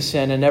deeply into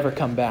sin and never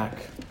come back.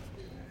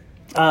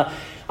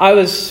 I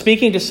was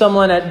speaking to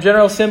someone at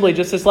General Assembly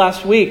just this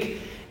last week,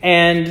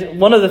 and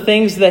one of the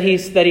things that he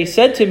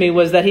said to me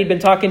was that he'd been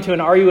talking to an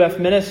RUF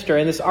minister,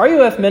 and this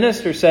RUF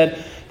minister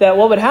said that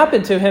what would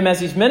happen to him as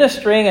he's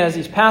ministering and as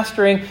he's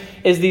pastoring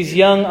is these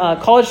young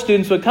college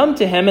students would come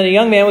to him, and a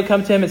young man would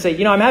come to him and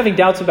say, I'm having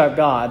doubts about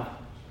God.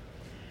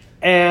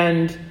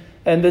 And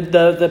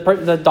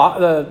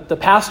the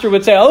pastor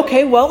would say,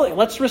 okay, well,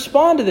 let's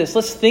respond to this.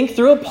 Let's think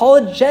through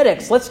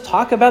apologetics. Let's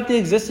talk about the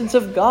existence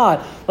of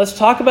God. Let's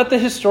talk about the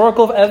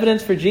historical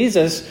evidence for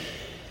Jesus.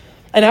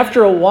 And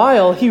after a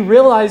while, he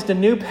realized a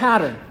new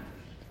pattern.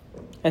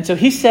 And so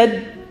he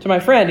said to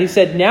my friend,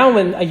 now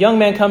when a young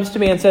man comes to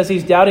me and says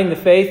he's doubting the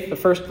faith, the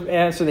first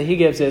answer that he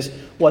gives is,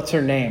 what's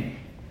her name?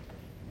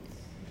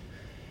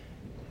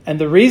 And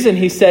the reason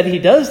he said he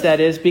does that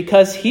is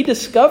because he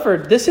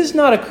discovered this is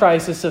not a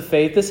crisis of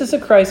faith, this is a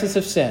crisis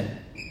of sin.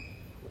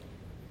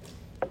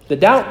 The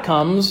doubt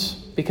comes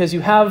because you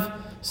have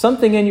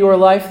something in your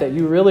life that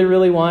you really,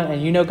 really want,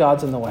 and you know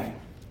God's in the way.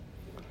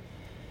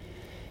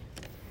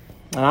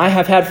 And I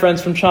have had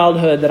friends from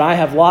childhood that I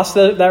have lost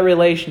that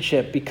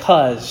relationship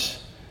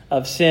because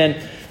of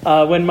sin.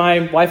 When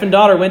my wife and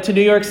daughter went to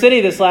New York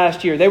City this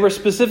last year, they were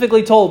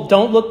specifically told,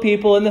 don't look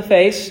people in the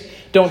face.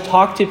 Don't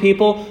talk to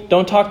people.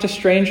 Don't talk to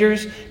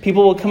strangers.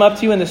 People will come up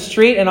to you in the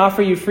street and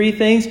offer you free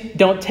things.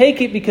 Don't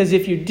take it, because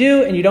if you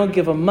do and you don't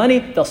give them money,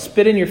 they'll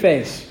spit in your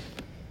face.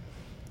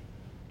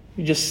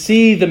 You just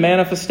see the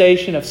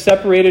manifestation of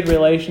separated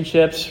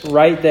relationships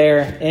right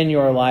there in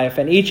your life.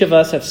 And each of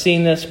us have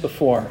seen this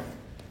before.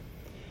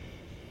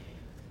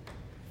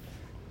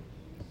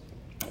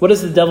 What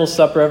has the devil's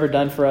supper ever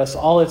done for us?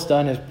 All it's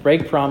done is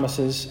break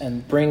promises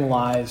and bring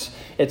lies.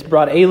 It's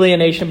brought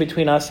alienation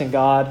between us and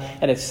God,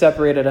 and it's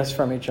separated us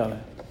from each other.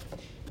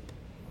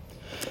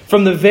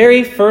 From the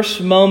very first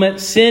moment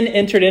sin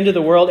entered into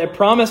the world, it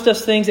promised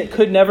us things it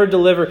could never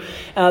deliver.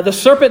 The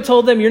serpent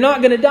told them, you're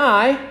not going to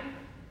die.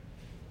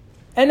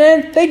 And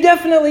then they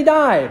definitely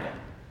died.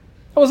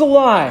 That was a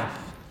lie.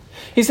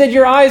 He said,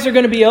 your eyes are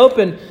going to be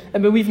open.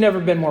 But we've never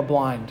been more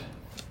blind.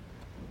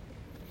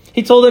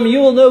 He told them,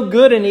 you will know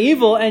good and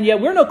evil, and yet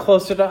we're no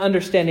closer to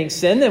understanding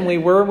sin than we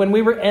were when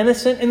we were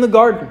innocent in the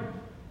garden.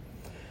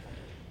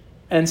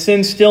 And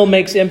sin still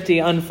makes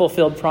empty,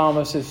 unfulfilled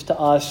promises to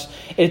us.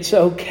 It's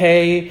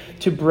okay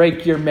to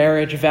break your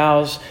marriage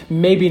vows.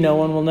 Maybe no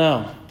one will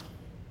know.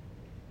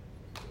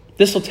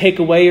 This will take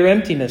away your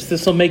emptiness.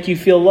 This will make you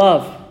feel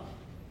love.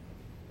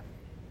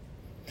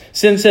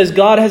 Sin says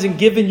God hasn't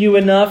given you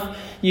enough.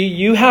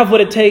 You have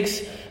what it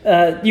takes.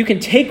 You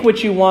can take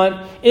what you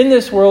want in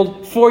this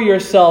world for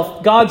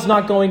yourself. God's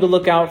not going to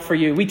look out for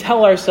you. We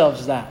tell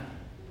ourselves that.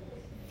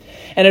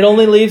 And it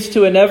only leads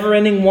to a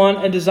never-ending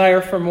want and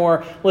desire for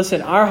more.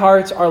 Listen, our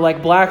hearts are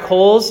like black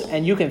holes,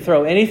 and you can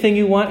throw anything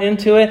you want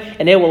into it,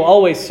 and it will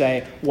always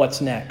say,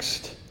 what's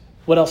next?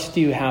 What else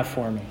do you have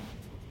for me?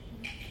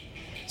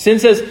 Sin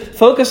says,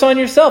 focus on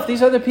yourself.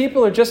 These other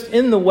people are just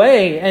in the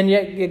way. And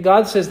yet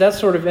God says that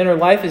sort of inner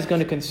life is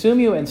going to consume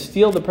you and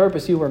steal the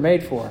purpose you were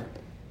made for.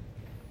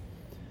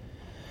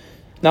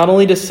 Not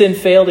only does sin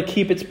fail to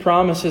keep its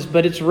promises,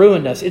 but it's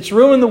ruined us. It's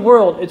ruined the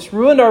world. It's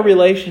ruined our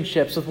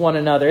relationships with one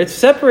another. It's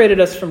separated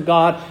us from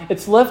God.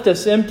 It's left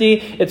us empty.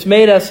 It's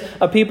made us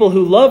a people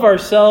who love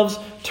ourselves,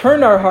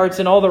 turned our hearts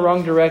in all the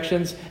wrong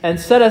directions, and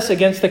set us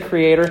against the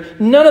Creator.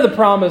 None of the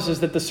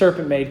promises that the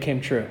serpent made came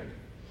true.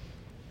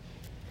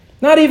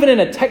 Not even in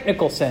a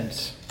technical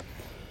sense.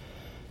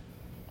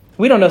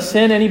 We don't know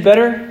sin any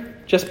better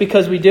just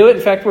because we do it.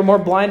 In fact, we're more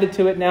blinded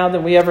to it now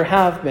than we ever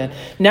have been.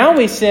 Now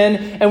we sin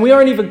and we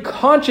aren't even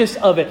conscious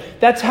of it.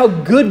 That's how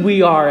good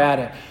we are at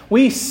it.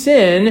 We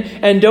sin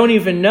and don't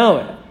even know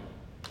it.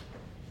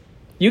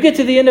 You get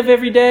to the end of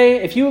every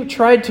day, if you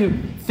tried to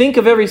think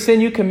of every sin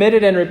you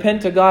committed and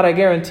repent to God, I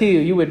guarantee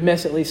you would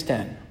miss at least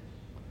 10.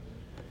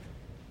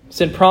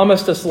 Sin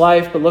promised us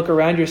life, but look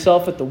around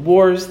yourself at the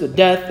wars, the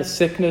death, the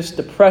sickness,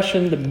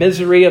 depression, the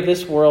misery of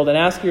this world, and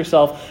ask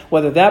yourself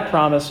whether that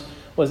promise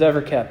was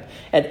ever kept.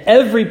 At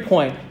every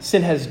point,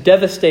 sin has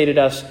devastated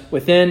us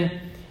within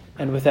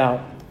and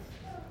without.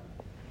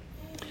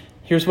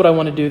 Here's what I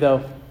want to do,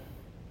 though.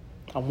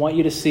 I want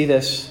you to see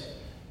this,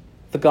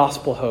 the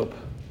gospel hope.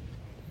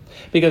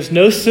 Because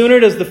no sooner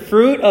does the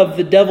fruit of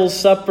the devil's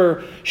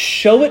supper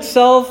show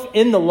itself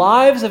in the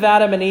lives of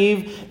Adam and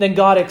Eve than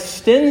God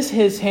extends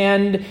his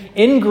hand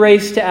in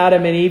grace to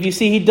Adam and Eve. You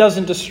see, he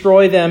doesn't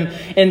destroy them.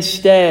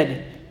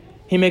 Instead,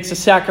 He makes a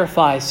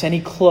sacrifice and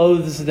he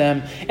clothes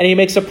them and he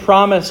makes a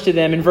promise to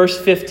them. In verse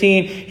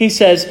 15, he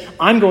says,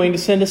 I'm going to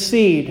send a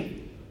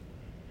seed.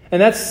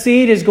 And that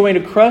seed is going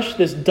to crush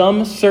this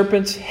dumb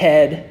serpent's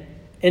head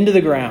into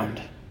the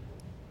ground.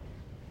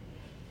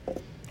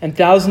 And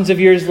thousands of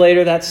years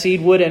later, that seed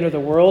would enter the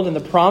world. And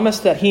the promise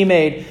that he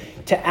made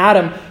to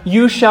Adam,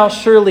 you shall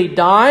surely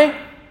die,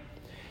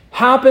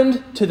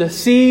 happened to the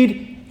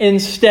seed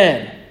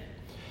instead.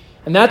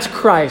 And that's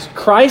Christ.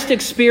 Christ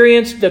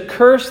experienced the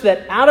curse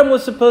that Adam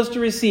was supposed to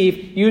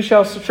receive. You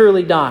shall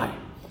surely die.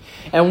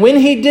 And when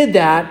he did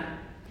that,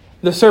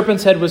 the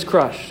serpent's head was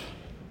crushed.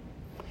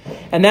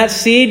 And that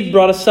seed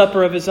brought a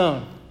supper of his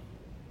own.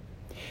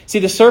 See,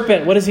 the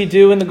serpent, what does he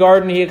do in the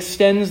garden? He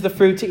extends the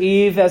fruit to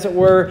Eve, as it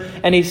were,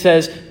 and he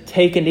says,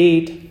 take and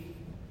eat.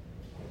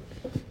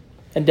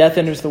 And death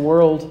enters the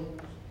world.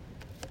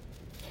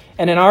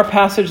 And in our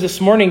passage this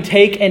morning,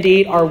 take and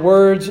eat are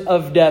words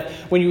of death.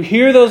 When you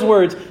hear those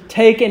words,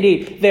 take and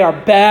eat, they are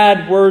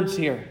bad words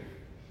here.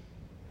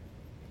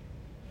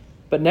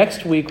 But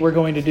next week, we're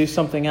going to do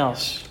something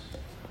else.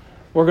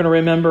 We're going to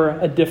remember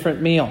a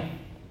different meal.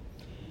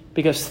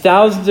 Because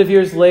thousands of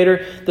years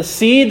later, the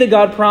seed that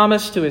God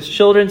promised to his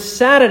children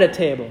sat at a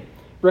table,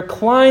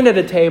 reclined at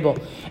a table,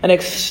 and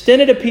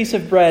extended a piece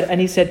of bread.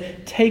 And he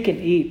said, take and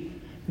eat.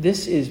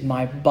 This is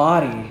my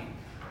body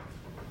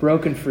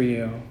broken for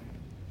you.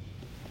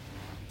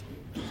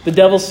 The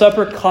devil's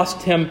supper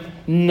cost him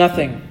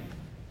nothing.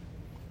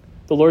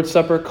 The Lord's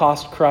Supper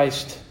cost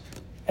Christ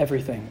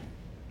everything.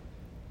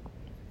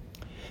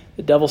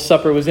 The devil's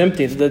supper was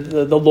empty.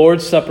 The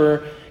Lord's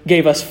Supper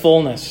gave us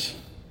fullness.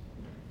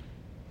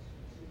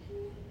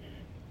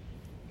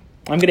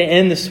 I'm going to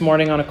end this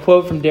morning on a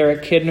quote from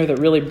Derek Kidner that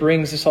really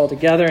brings this all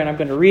together, and I'm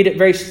going to read it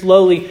very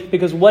slowly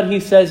because what he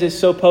says is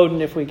so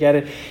potent if we get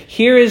it.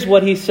 Here is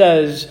what he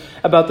says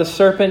about the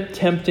serpent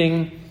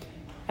tempting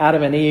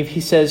Adam and Eve.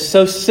 He says,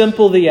 so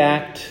simple the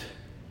act,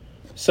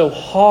 so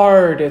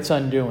hard its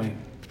undoing.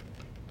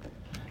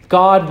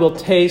 God will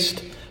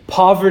taste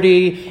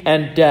poverty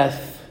and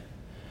death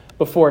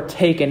before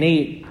take and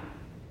eat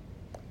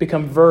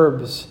become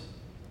verbs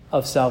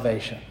of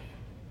salvation.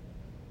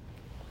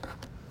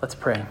 Let's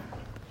pray.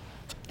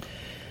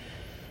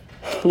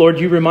 Lord,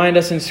 you remind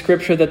us in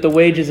Scripture that the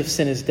wages of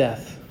sin is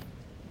death.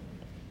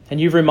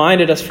 And you've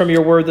reminded us from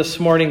your word this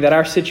morning that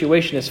our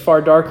situation is far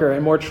darker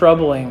and more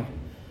troubling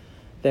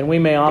than we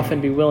may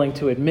often be willing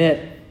to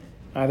admit,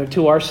 either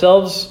to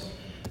ourselves,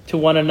 to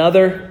one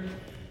another,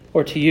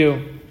 or to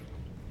you.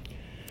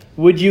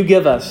 Would you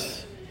give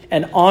us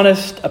an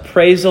honest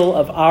appraisal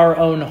of our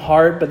own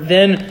heart, but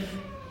then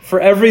for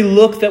every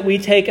look that we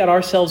take at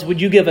ourselves, would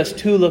you give us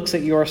 2 looks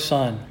at your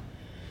Son,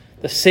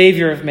 the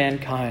Savior of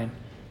mankind,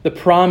 the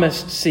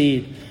promised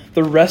seed,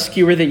 the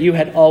rescuer that you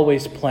had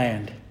always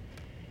planned,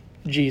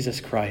 Jesus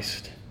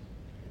Christ.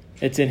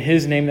 It's in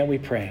his name that we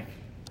pray.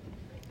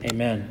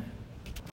 Amen.